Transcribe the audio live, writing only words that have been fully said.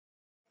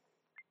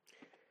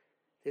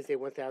This day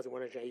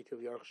 1182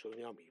 of the Arukh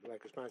Hashulchan. If you'd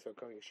like to sponsor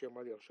upcoming share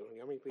more of the Arukh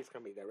Hashulchan, please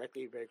come me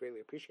directly. Very greatly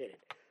appreciated.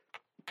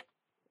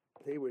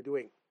 Today we're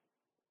doing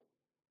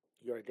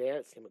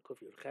Yordea, Sima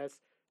Kuf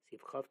Yurches,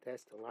 Sif Chav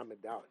Test,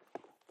 Lamed Daled.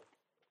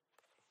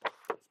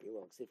 Must be a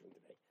long sifting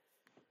today.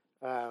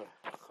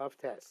 Chav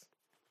Test.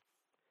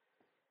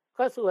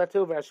 Chasu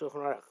Latu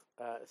V'Hashulchan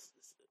Aruch,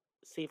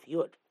 Sif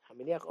Yud.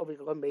 Haminiach Ovi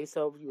Kolom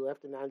Beisov, you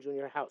left a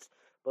non-junior house.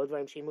 Both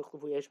Varim Shem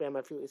Mechlufu Yeshbam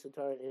Afilu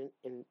Isatar,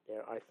 and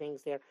there are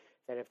things there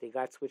that if they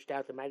got switched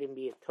out, there might even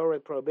be a Torah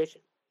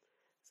prohibition,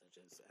 such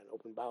as an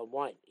open bottle of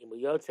wine.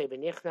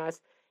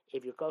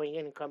 If you're going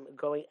in and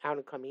going out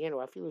and coming in,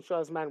 or Afilu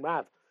Shazman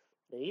Rav,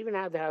 then even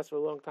out of the house for a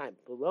long time.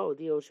 Below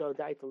Dio Show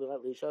died to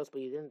Lishos,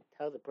 but you didn't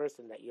tell the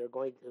person that you're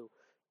going to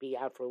be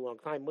out for a long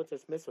time.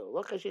 Mutzas Mitzvah.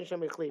 Lokashin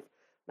Shem Echlif.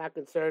 Not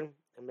concerned.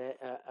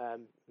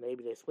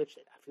 Maybe they switched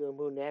it. Afilu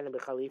Munan and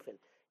Bechalifin.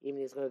 Even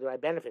he's going to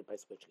derive benefit by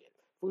switching it.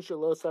 Fusha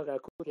lo sagar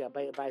kutia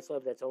by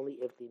solve. That's only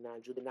if the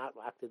non-Jew did not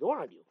lock the door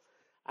on you.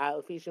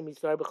 Official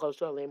mistar b'chol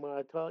shol lemar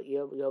ato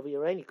yovi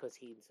yoreni, because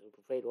he's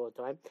afraid all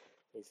the time.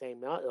 He's saying,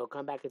 "No, he'll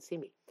come back and see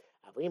me."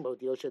 Avimo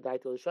deal should die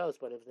to the shows.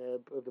 But if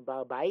the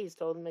Baal Bais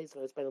told him he's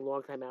going to spend a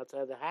long time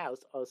outside of the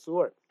house,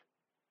 asur.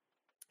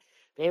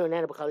 If he's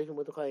not going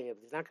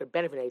to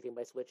benefit anything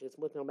by switching, it's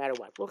no matter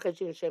what. We're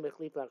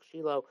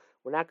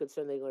not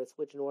concerned they're going to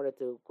switch in order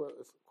to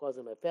cause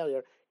them a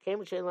failure.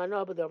 But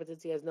the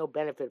opposite, he has no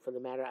benefit from the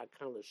matter.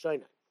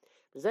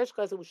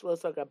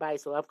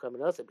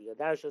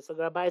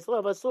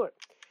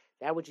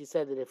 That which he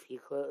said that if he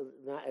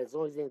as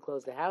long as he didn't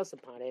close the house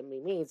upon him,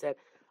 it means that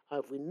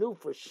if we knew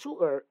for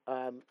sure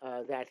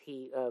that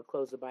he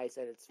closed the bais,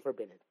 and it's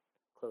forbidden.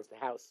 Close the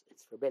house,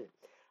 it's forbidden.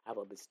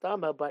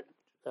 But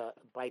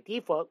by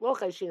default, we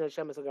don't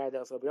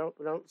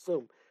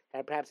assume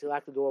that perhaps he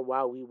locked the door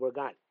while we were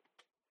gone.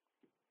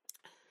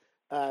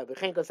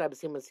 It's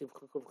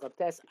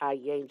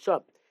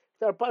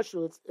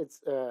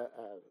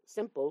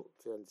simple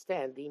to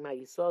understand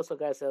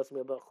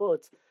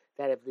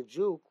that if the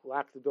Jew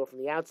locked the door from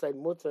the outside,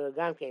 mutter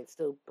gamkein, it's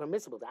still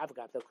permissible.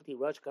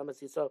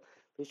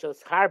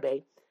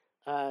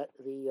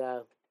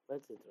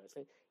 That's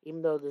interesting.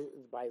 Even though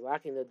by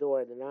locking the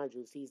door, the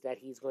non-Jew sees that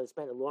he's going to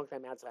spend a long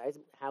time outside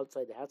the house.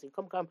 He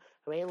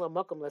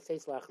let's say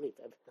so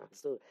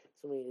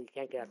assuming he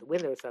can't get out the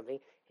window or something,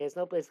 he has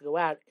no place to go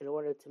out in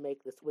order to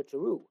make the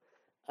switcheroo.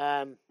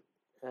 Here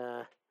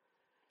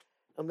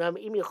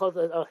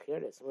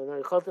it is. So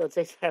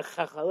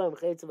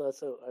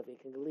if he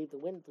can leave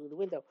through the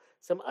window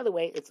some other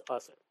way, it's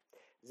awesome.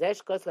 The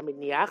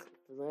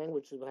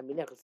language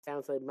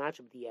sounds like much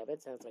of the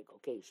It sounds like,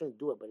 okay, you shouldn't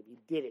do it, but if you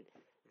did it,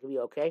 it could be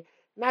okay.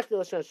 Not the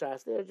Lashon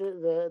Shas.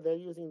 They're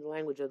using the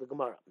language of the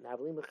Gemara.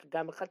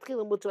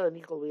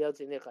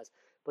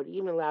 But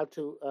even allowed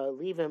to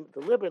leave him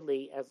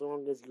deliberately as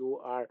long as you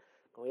are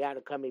going out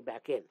and coming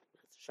back in.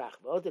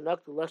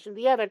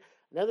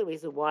 Another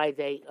reason why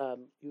they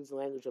use the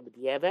language of a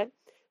diavad,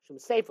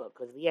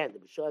 because at the end,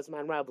 you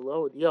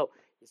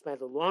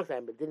spent a long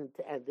time, but didn't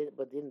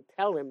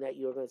tell him that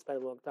you were going to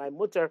spend a long time.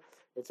 Mutter,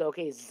 it's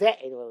okay.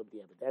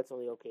 That's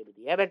only okay with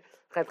diavad.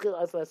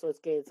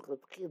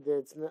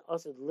 It's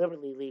also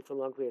deliberately leave for a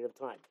long period of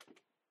time.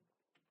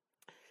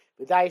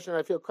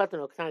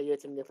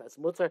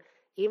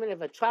 Even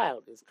if a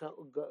child is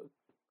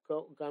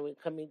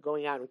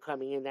going out and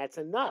coming in, that's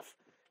enough.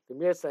 The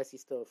Mir says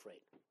he's still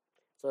afraid.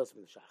 So it's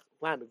from the Shach.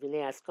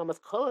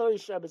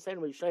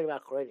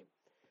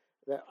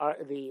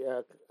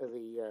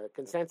 The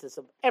consensus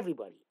of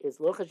everybody is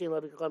we don't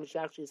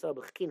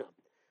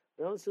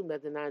assume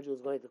that the non-Jew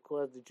is going to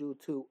cause the Jew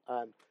to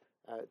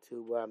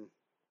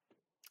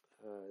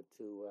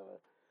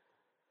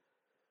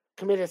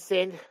commit a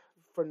sin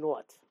for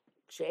naught.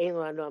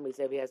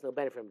 If he has no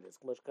benefit from this.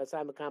 He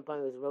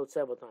wrote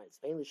several times.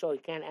 You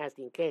can't ask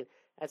the Inkain.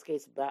 That's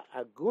case about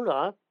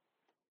Aguna.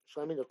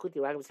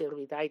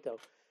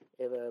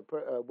 If a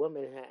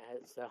woman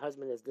her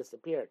husband has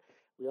disappeared,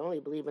 we only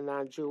believe a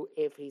non-Jew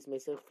if he's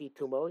Mesech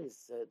Fitumo. He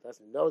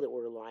doesn't know that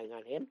we're relying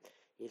on him.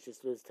 He's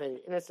just telling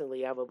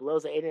innocently.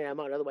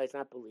 Otherwise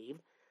not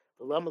believed.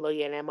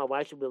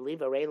 Why should we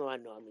believe?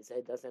 He said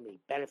it doesn't have any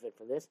benefit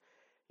from this.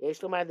 It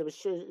could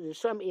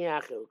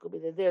be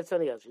that there's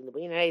something else.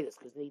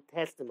 Because you need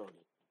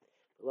testimony.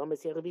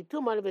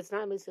 If it's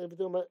not Mesech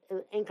Fitumo,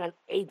 it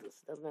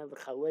doesn't have the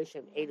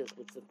Chaloshem Edus,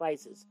 which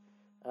suffices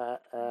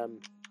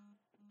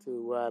to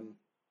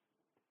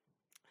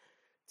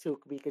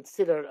be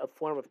considered a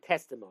form of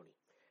testimony.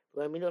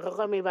 Interesting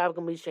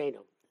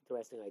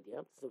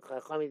idea. So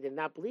Chachamim did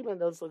not believe in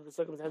those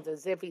circumstances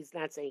as if he's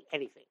not saying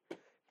anything.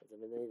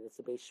 That's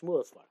the base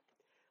Shmuel's far.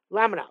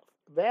 Lamanal.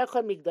 One of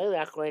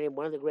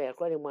the great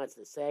Achronim wants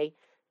to say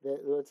that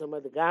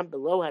the Gam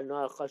below had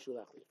no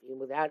Chashul even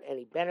without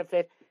any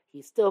benefit,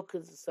 he's still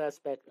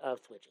suspect of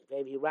switching.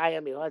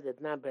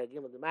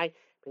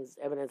 Brings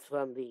evidence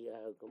from the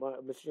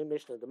Mishnah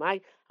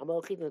Demai.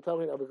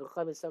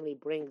 Somebody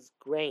brings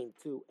grain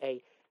to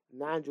a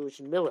non-Jewish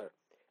miller.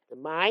 The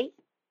Mai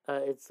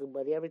It's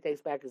what he ever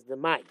takes back is the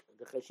might.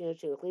 The Chashin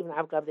Shilachliv and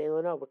Avkav they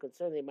don't know. We're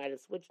concerned they might have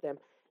switched them,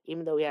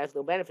 even though he has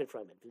no benefit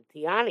from it. The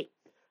Tiani,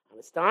 I'm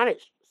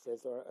astonished,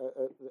 says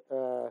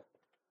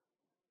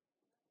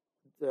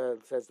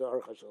says the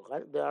Arukh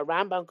Hashulchan. The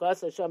Rambam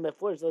Kasa Sham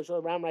Mefor, so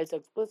the Rambam writes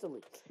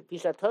explicitly.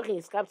 Pisha talking,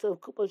 he scaps of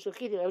Kupo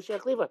Shachiti,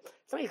 Shachliva.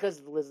 It's not because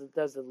he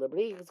does the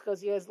liberty, it's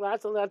because he has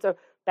lots and lots of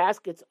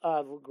baskets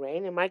of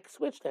grain and might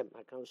switch them.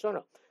 Like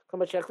Shono.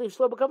 Come Shachliv,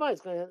 slow Bakava,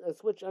 it's going to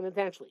switch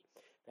unintentionally.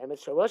 And the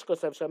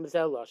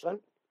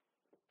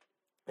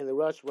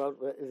Rosh wrote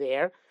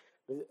there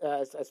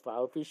as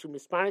follows: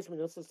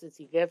 since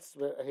he gets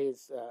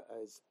his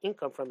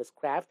income from his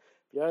craft,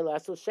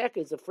 Shek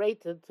is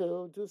afraid to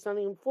do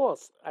something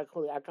false. The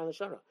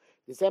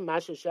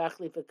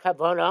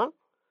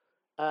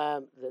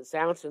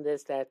sounds from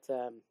this that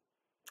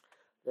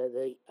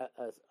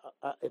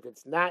if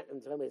it's not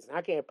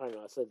getting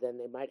so then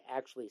they might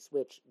actually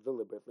switch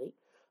deliberately.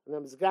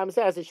 But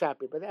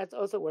that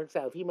also works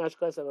out. If he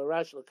mashkos of a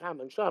rush l'kam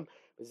and sham,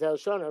 b'zel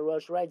shona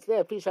Rosh writes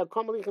there. Fisha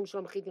kom lichem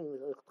sham chitim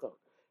l'chol.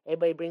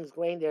 Everybody brings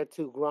grain there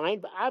to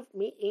grind, but av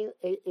mi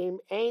im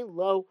ein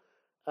lo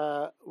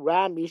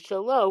ra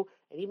mishalo,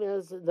 and even though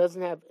it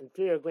doesn't have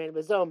inferior grain,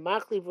 b'zel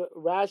machliv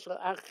rash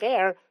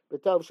acher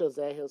b'tov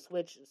shalzeh, he'll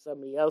switch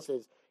somebody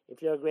else's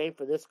inferior grain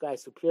for this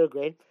guy's superior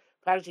grain.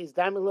 Parashis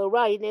dami lo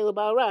ra yidnei lo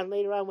ra.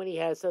 Later on, when he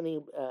has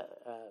something of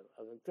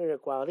inferior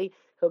quality,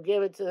 he'll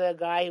give it to the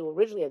guy who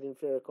originally had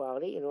inferior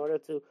quality in order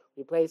to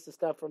replace the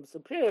stuff from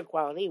superior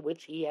quality,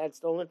 which he had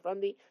stolen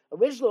from the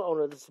original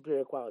owner of the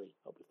superior quality.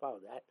 Hope you follow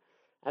that.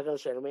 So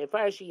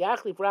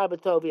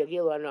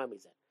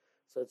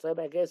it's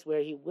I guess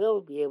where he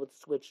will be able to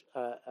switch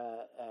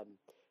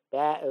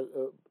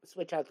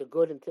switch out the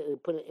good and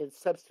put it in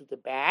substitute the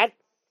bad,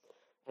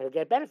 and he'll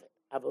get benefit.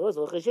 But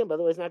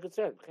otherwise not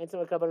concerned. This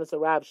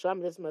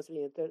must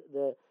be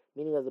the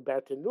meaning of the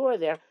Bertanur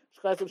there,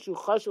 that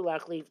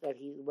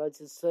he writes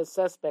his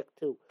suspect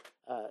to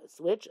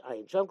switch.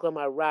 Is going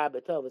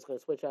to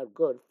switch out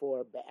good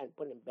for and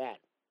put in bad.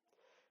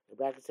 The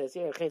bracket says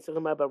here, that's the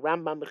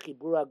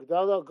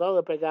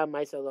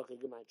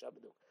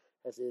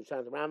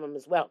Rambam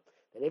as well.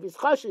 That if he's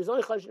chash, he's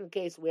only chash in the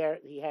case where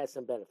he has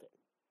some benefit.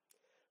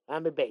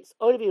 On the base.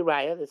 Odevi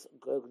Raya, this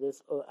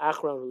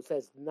Achron who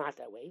says not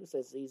that way, who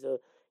says he's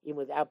even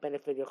without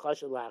benefit, you're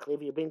chash l'achli.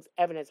 If he brings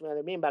evidence from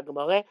other mean,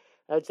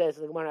 it says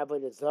the Gemara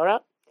avoided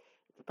Zora.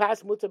 The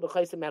past mutter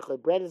b'chaysim echad.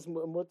 Bread is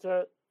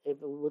mutter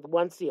with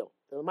one seal.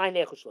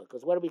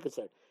 Because what are we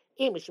concerned?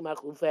 If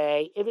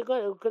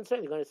you're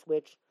concerned, you're going to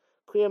switch.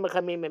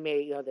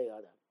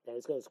 That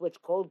is going to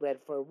switch cold bread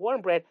for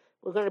warm bread.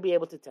 We're going to be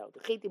able to tell. The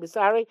chiti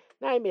b'sari,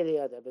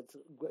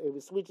 if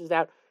it switches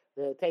out,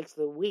 takes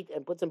the wheat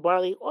and puts in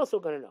barley, also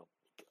going to know.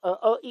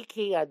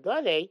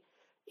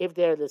 If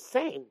they're the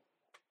same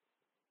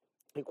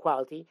in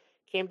quality,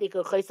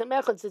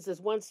 since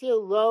there's one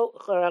seal, low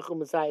charachu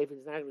if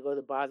he's not going to go to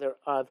the bother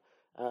of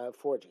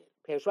forging it.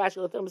 He's not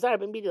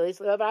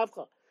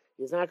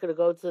going to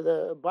go to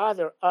the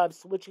bother of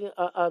switching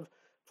of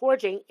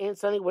forging in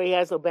something where he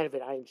has no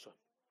benefit.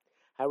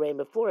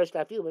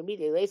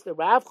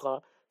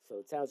 So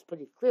it sounds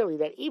pretty clearly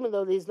that even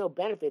though there's no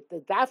benefit,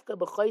 the dafka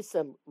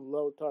b'choisem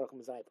lo tarach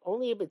mizayif,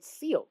 only if it's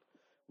sealed,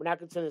 we're not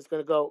concerned it's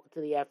going to go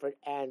to the effort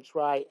and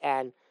try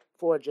and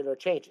forge it or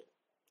change it.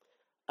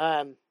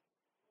 But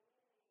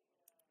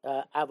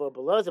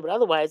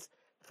otherwise,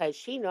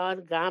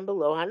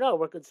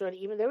 we're concerned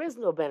even there is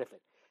no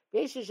benefit. So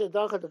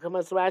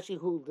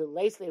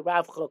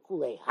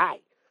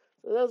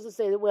those who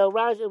say that, well,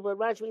 what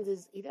Rashi means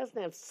is he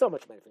doesn't have so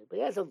much benefit, but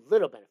he has a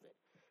little benefit.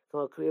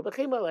 Like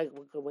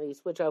when you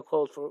switch out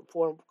cold for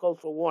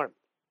warm.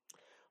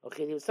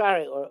 Okay,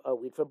 sorry, or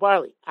wheat for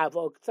barley.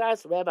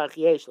 But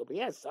he has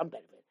some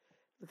benefit.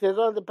 Because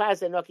go to the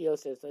past and Nokia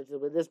says,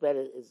 but this bed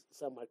is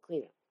somewhat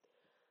cleaner.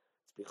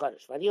 Says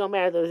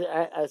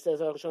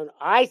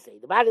I say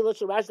the body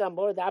looks Rashi on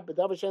board that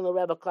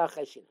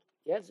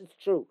yes, it's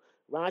true.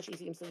 Rashi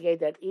seems to indicate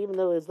that even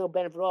though there's no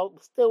benefit at all,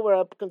 still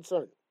we're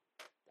concerned.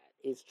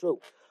 That is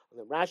true. And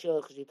then Rashi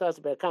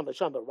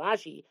but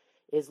Rashi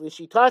is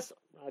Lishitas.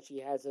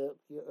 Rashi has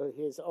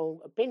his own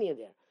opinion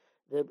there.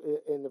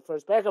 In the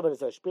first paragraph of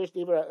the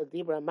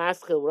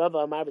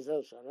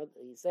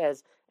he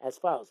says as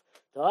follows: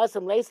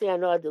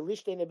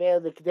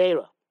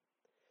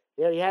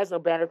 there he has no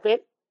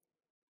benefit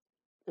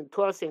in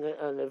tossing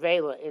a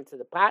nevela into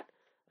the pot,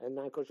 and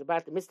not kosher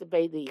bat. The Mr.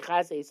 Bay, the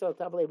Chase, he saw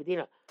Tabale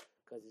Bedina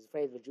because he's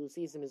afraid if a Jew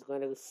sees him, he's going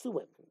to sue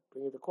him and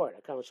bring him to court.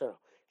 I can't show him.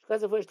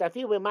 Because of which,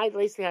 we might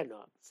lacy had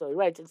no. So he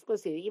writes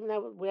explicitly, even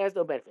though he has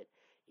no benefit.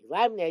 He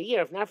lied in a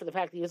year, if not for the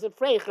fact that he was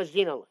afraid,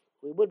 we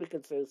would be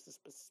concerned to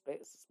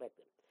suspect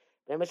him.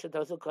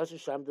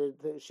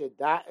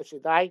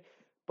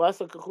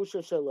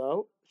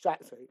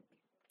 Sorry,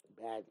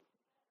 bad.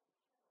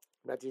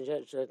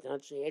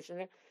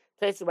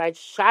 Place writes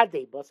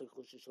Shade Basar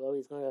Kushishlo.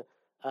 He's going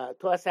to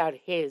toss out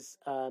his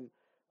own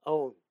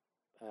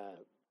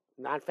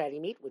non-fatty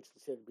meat, which is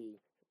considered to be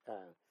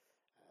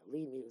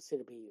lean meat, was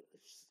considered to be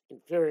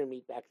inferior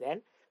meat back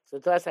then. So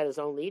Tos had his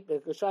own meat,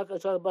 but the Shaka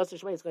Basar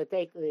Shmei is going to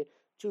take the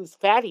Jew's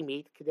fatty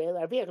meat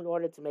in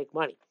order to make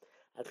money.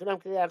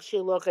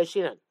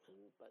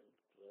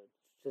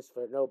 Just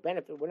for no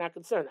benefit, we're not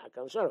concerned.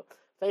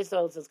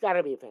 So it's got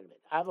to be a benefit.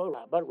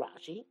 But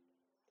Rashi,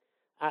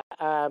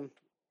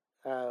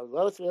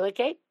 Los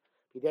relocate.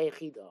 But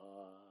Rashi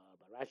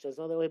doesn't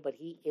know the way, but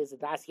he is a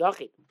Das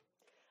Yochid.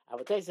 I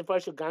will tell you the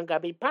first Ganga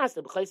be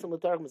pasta. The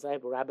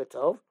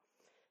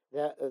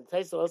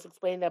Taisa also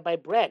explained that by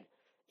bread,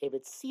 if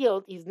it's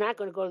sealed, he's not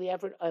going to go to the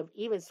effort of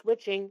even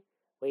switching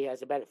where he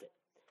has a benefit.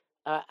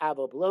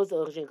 Below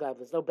the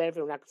there's no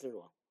benefit, we're not concerned at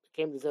all.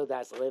 Came to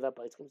Zodas, live up,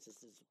 it's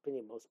his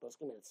opinion, most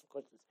poskim, and of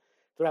course, it's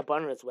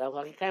Rabbanon as well.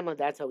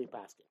 That's how we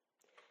pass it.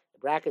 The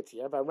brackets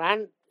here, but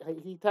Ran,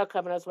 he took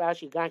Kavanos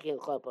Rashi, Ganki, and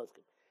Chol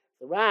poskim.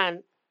 The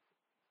Ran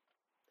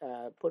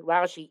put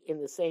Rashi in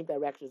the same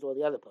direction as all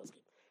the other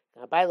poskim.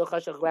 Now, by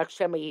Lochashach Rak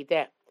Shema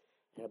Yideh.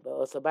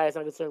 So by is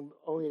not concerned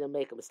only to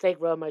make a mistake.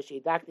 Rama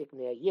Shidaktik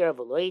in a year of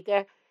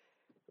Eloite.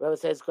 Rama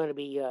says it's going to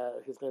be,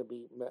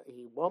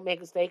 he won't make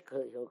a mistake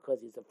because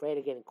he's afraid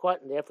of getting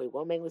caught, and therefore he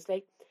won't make a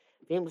mistake.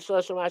 The language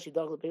of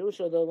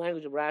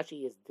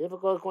Rashi is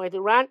difficult according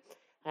to Ran,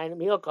 and the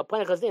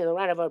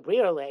Ran of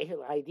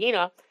Abriole,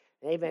 Idina,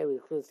 maybe we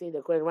could see that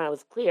according to Ran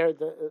was clear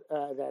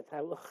that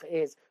Halach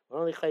is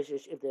only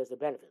Cheshish if there's a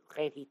benefit.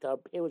 Rashi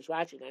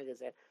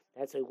said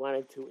that's why he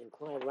wanted to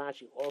incline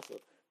Rashi also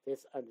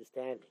this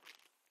understanding.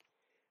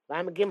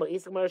 Lama Gimel,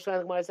 Islamar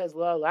Shalom says,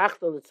 well,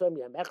 Lachto the Tzom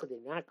Yamecha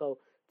did not go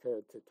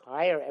to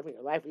tire every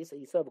life.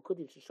 You saw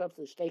Bakudi Shishop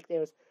the steak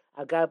there,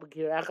 Agab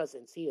Kirachas,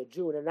 and see a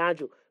Jew and a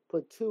non-Jew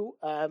put two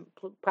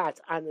pots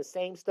on the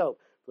same stove.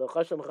 We're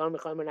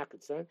not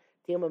concerned.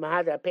 We're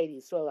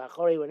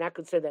not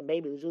concerned that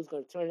maybe the Jew's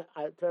going to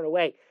turn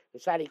away. The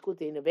Shadi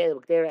Kuti in the Veda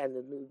there, and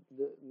the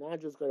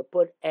non-Jew's going to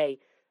put a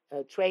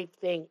tray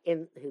thing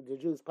in the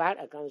Jew's pot.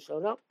 I can't show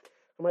no.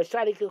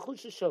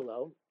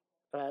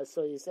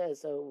 So he says,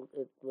 so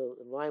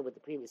in line with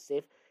the previous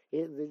sif,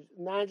 the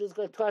non-Jew is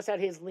going to toss out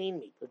his lean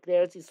meat,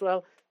 there it's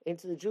Yisrael,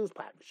 into the Jew's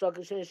pot. So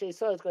it's going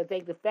to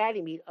take the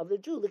fatty meat of the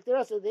Jew, look there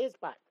also his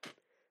pot,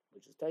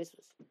 which is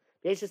Tosfos.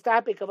 So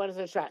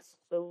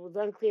it's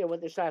unclear what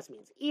the shas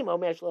means.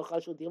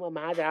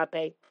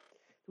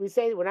 We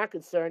say we're not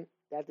concerned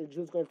that the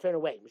Jew's going to turn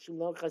away, because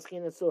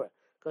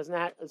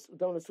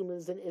don't assume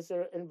there's an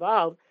Isser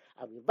involved.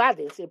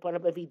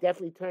 If he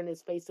definitely turned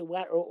his face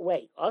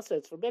away, also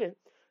it's forbidden.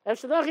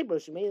 It's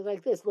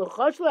like this.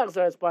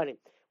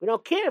 We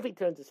don't care if he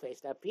turns his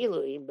face.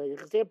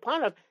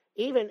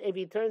 Even if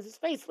he turns his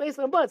face, it's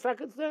not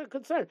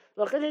concerned.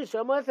 It's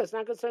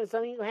not concerned.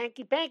 Something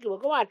hanky panky will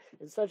go on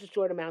in such a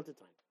short amount of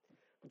time.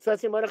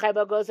 Mordechai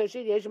goes so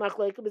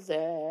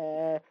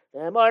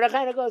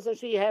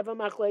she have a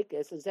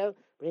machlekes. Is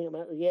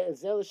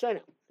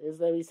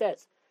what he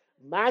says.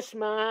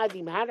 Mashma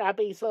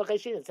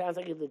it sounds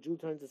like if the Jew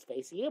turns his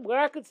face, we're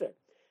not concerned.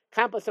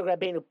 Campus of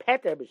Rabbeinu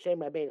Peter, B'Shem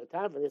Rabbeinu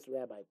Tam, for this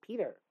Rabbi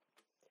Peter.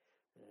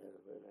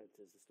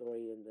 There's a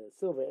story in the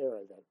Silver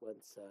Era that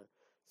once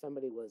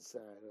somebody was,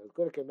 a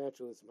good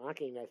convention was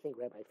mocking, I think,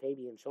 Rabbi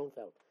Fabian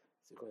Schoenfeld,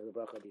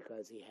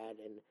 because he had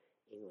an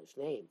English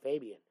name,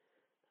 Fabian.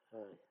 I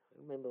don't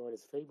remember what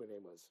his favorite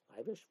name was.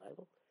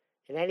 Bible.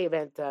 In any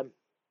event, Rabbi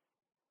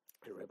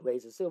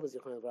Lazer Silva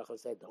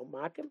said, don't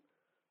mock him.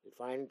 You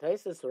find in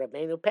Tosfos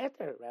Rabbeinu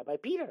Peter, Rabbi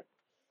Peter.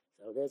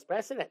 So there's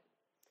precedent.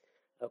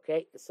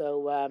 Okay,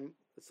 so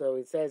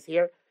it says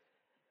here,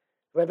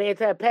 Rabbi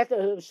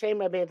Peter, Shem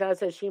Rabbi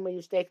says, Shema,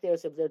 you stake there.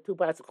 So if there are two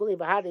parts of Kuli,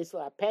 Vahadi, so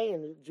I pay,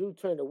 and the Jew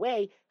turned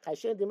away.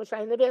 Chashin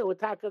Dimashai Neveh, we're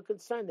talking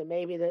concerned that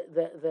maybe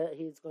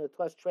he's going to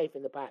toss treif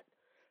in the pot.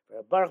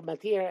 For Baruch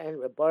Matir and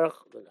Baruch,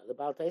 the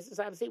Baal Taisis,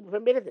 obviously, we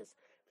permitted this.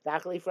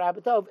 Dachli for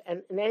Abatov,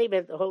 and in any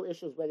event, the whole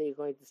issue is whether you're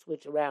going to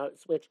switch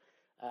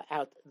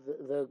out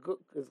the good,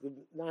 because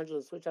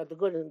non-Jews switch out the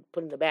good and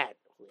put in the bad.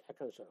 I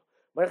can't show.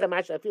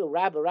 Mordechai, I feel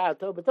Rabba,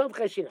 Tov,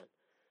 Chashinan.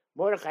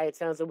 Mordechai, it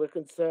sounds like we're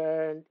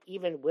concerned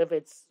even if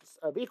it's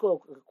of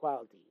equal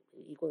quality,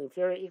 equally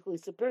inferior, equally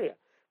superior.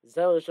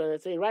 So that's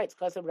what he writes.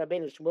 Because of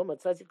Rabbeinu Shmuel,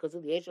 Matzazi, because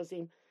of the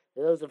Eshosim,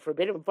 those are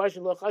forbidden.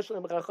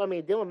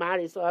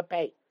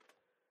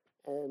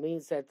 It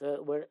means that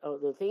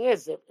the thing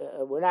is,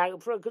 we're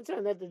not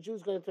concerned that the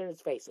Jew's going to turn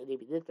his face. And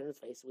if he did turn his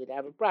face, we'd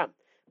have a problem.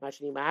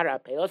 Mashni Mahara,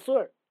 pay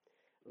Osur.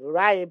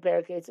 Variety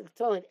barricades, it's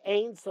telling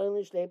ain't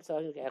soiling shneim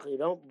psachim. You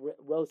don't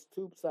roast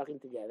two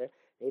psachim together.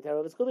 They tell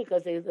it's cool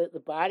because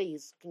the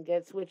bodies can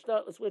get switched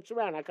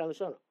around. I can't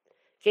show them.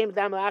 Came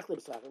down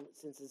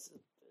since it's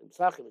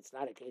psachim, it's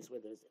not a case where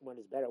one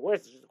is better or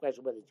worse. It's just a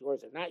question of whether it's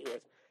yours or not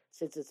yours.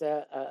 Since it's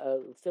a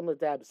similar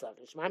to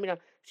psachim. Shmamina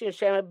she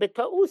shema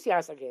b'ta'us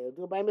yasakeh.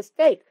 Do it by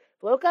mistake.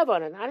 Flow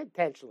kavana, not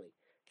intentionally.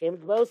 Came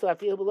to both, so I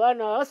feel below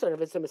no also. If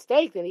it's a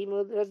mistake, then even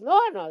if there's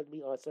no it'd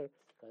be also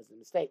because of the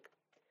mistake.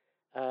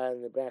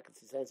 In the brackets,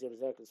 he says,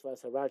 that's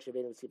what the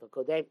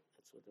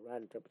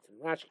Ran interprets in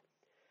Rashi.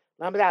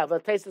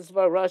 Lamada, taste this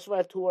for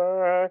Roshva,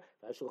 Tour,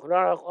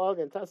 all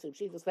the Tassim,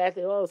 Sheetas,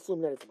 they all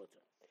assume that it's mutter.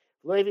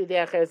 Loivi, the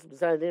Achers,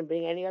 didn't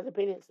bring any other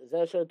opinions. Is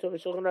that show to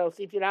Shulchan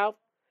see if you know?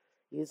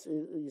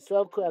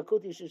 Yisrael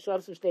Kuti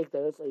Shishav Steak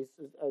there, so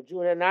a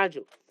Jew and a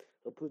non-Jew.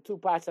 They'll put 2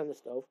 pots on the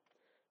stove.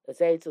 Let's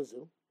say it's a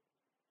zoo.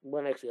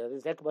 One next to the other.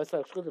 Zek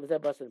Basar Shkutim,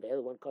 Zek Basar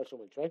Bale, one kosher,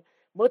 one tray.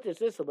 Mutter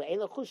Sissel, but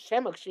Ain't Chush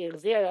Shemak Shir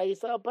Zir,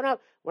 Yisrael Panav.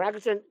 We're not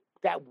concerned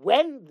that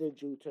when the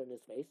Jew turned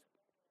his face,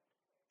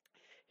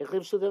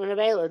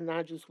 the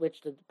non-Jew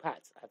switched to the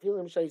pots. I feel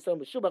him show you some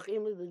Shubach,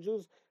 even the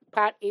Jew's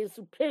pot is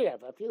superior.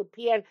 I feel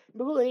Pian,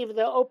 even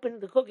they're open,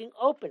 the cooking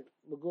open.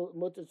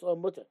 Mutter so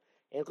mutter.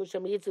 And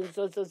Kusham eats and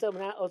so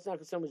now it's not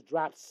concerned with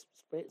drops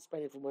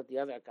spreading from one to the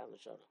other.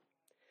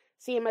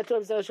 See him at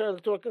the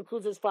Torah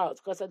concludes as follows.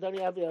 Because I don't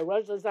have a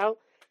Rosh Lazal,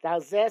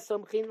 there's 8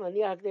 Shvachim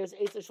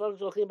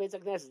Beis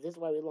HaKnesses. This is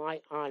why we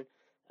rely on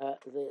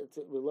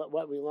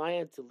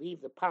to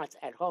leave the pots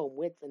at home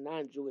with the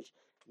non-Jewish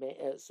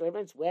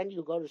servants when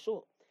you go to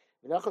shul.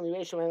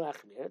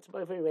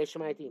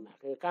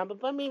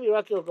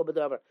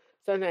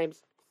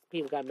 Sometimes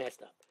people got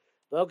messed up.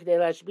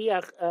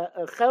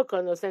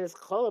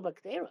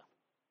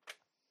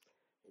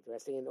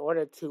 Interesting. In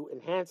order to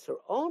enhance her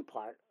own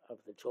part of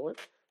the cholent,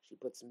 she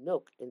puts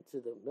milk into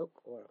the milk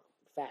or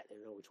fat, I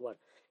don't know which one,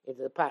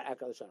 into the pot.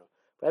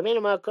 Said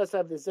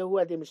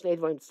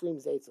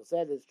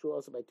it's true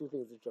also by 2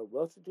 things which are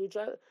roasted by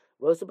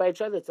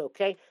each other. It's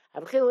okay.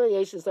 But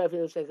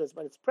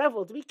it's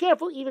preferable to be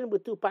careful even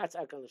with 2 pots.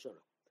 The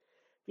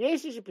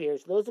Yeshish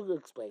appears, those who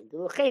explain,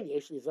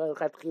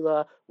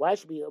 why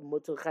should be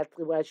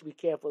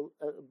careful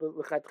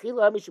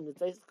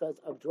because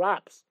of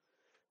drops.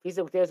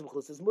 According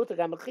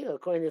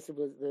to this,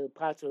 the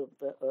pots are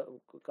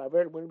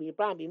covered, wouldn't be a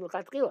problem, even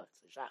the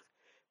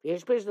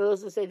Yeshish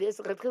those who say this,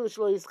 the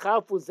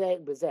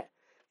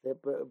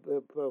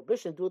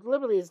prohibition to do it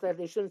deliberately is that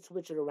they shouldn't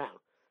switch it around.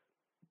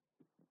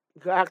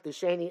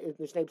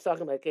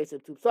 The case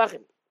of 2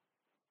 psachim,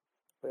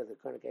 where they're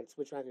going to get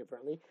switched on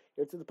inadvertently,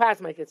 or to the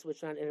pots might get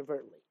switched on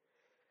inadvertently.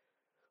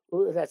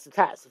 That's the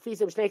task. According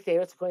to this,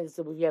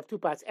 if you have 2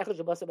 pots,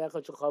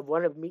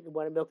 one of meat and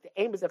one of milk, the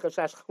aim is there's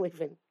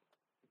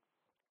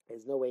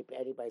no way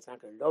anybody's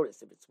not going to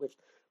notice if it's switched.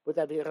 But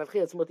that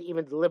it's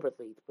even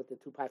deliberately to put the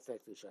 2 pots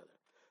next to each other.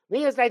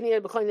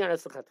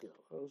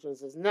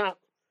 Says no.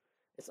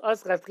 It's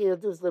us to do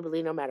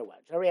deliberately no matter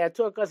what.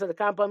 The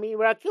compound mean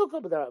we're 2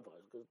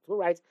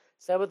 writes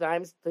several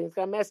times things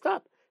got messed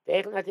up.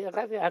 If that's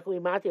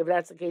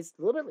the case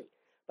deliberately.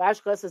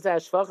 It's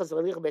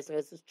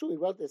true. He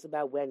wrote this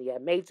about when he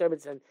had maid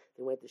servants and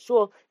they went to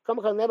shul.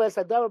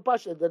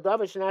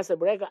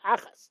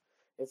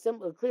 It's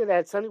simple, clear that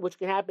it's something which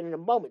can happen in a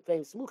moment.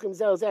 And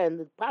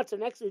the pots are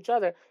next to each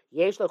other.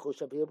 You can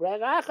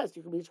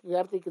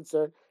have to be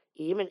concerned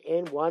even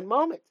in one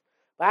moment.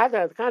 On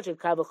the contrary,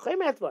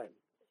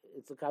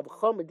 it's a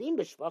kavachom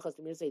b'shvachas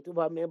to say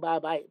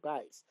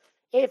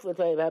if we're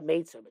talking about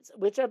maid servants,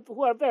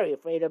 who are very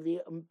afraid of the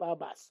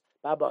babas,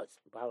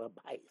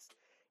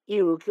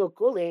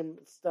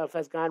 stuff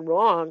has gone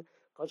wrong.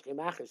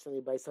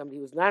 Certainly by somebody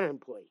who's not an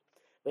employee.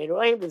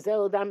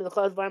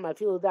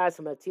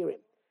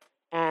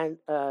 And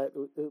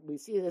we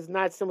see this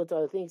not similar to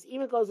other things.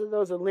 Even goes with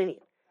those are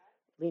lenient.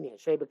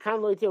 Because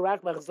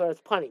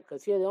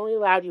here they only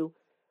allowed you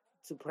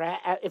to,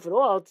 if at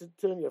all, to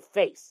turn your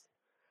face.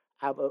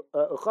 And normally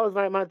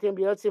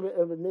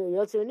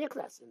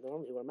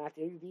we're not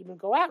there to even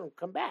go out and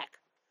come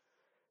back.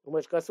 In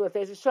which goes with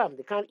the sham.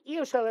 The kind of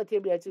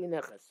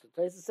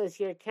says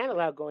here can't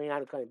allow going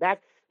out and coming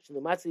back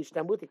because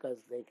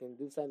they can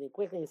do something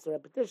quickly and so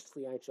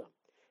repetitiously on sham.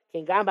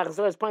 That's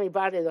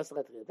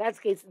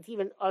the case. It's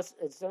even us.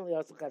 It's certainly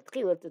also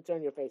to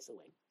turn your face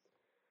away.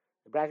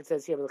 The bracket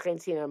says here, okay, it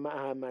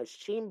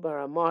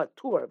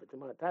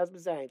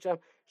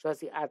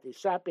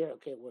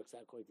works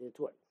out according to the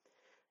Torah.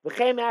 For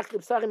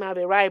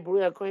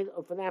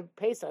them,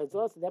 Pesach is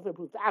also definitely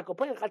proof.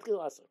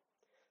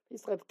 This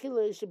you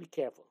should be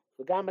careful.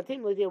 Those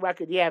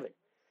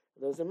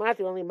are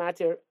matter only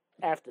matter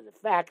after the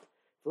fact,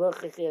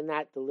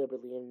 not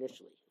deliberately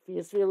initially.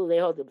 If you they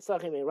hold the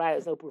Pesachim and Raya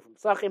is no proof from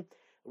Pesachim,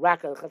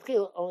 Raka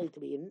only to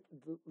be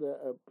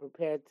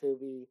prepared to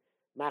be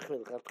Machmir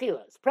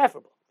L'Chatchila. It's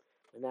preferable,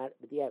 but not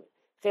B'diavad.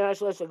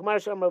 That's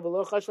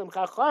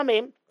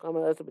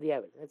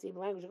even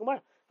language of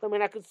Gemara. So we're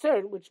not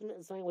concerned, which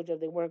is language of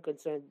they weren't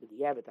concerned with the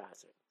Yavet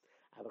Aser.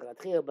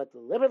 But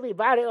deliberately, you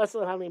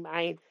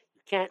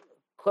can't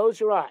close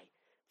your eye.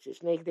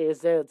 When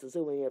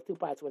you have 2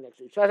 pots one next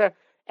to each other,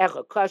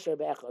 one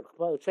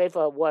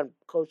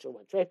kosher,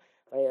 one treif.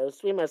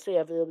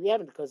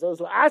 Because those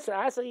who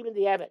Aser even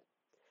the Yavet.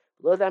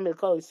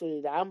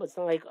 It's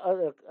not like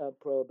other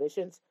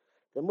prohibitions.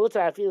 The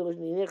mutar I feel is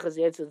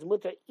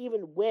mutar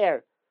even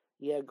where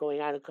you're going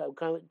out and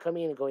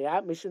coming in and going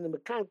out. Mission the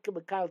mekan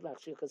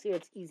because here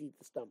it's easy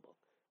to stumble,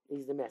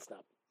 easy to mess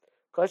up.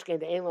 Koshken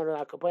the ein lanu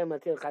akapoyim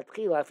matil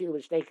chatchila I feel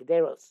with shnei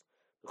kederos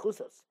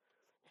bechusos,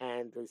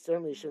 and they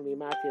certainly shouldn't be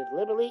matir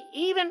deliberately,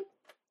 even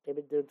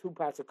if their 2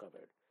 pots are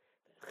covered.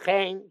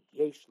 Chen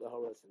yesh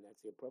lahoros, and that's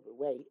the appropriate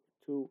way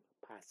to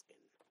paskin.